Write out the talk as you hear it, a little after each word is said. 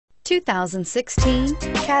2016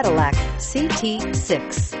 Cadillac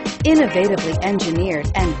CT6. Innovatively engineered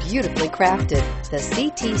and beautifully crafted, the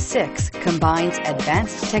CT6 combines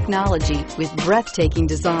advanced technology with breathtaking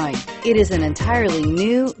design. It is an entirely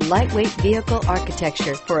new, lightweight vehicle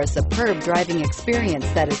architecture for a superb driving experience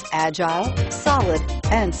that is agile, solid,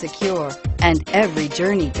 and secure. And every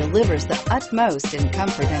journey delivers the utmost in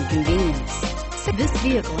comfort and convenience. This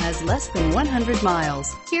vehicle has less than 100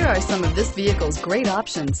 miles. Here are some of this vehicle's great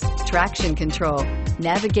options: traction control,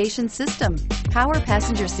 navigation system, power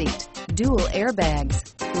passenger seat, dual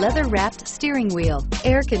airbags, leather-wrapped steering wheel,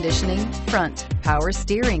 air conditioning, front, power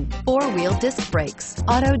steering, four-wheel disc brakes,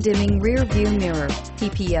 auto-dimming rear view mirror,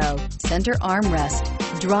 PPO, center armrest.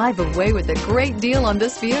 Drive away with a great deal on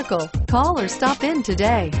this vehicle. Call or stop in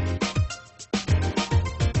today.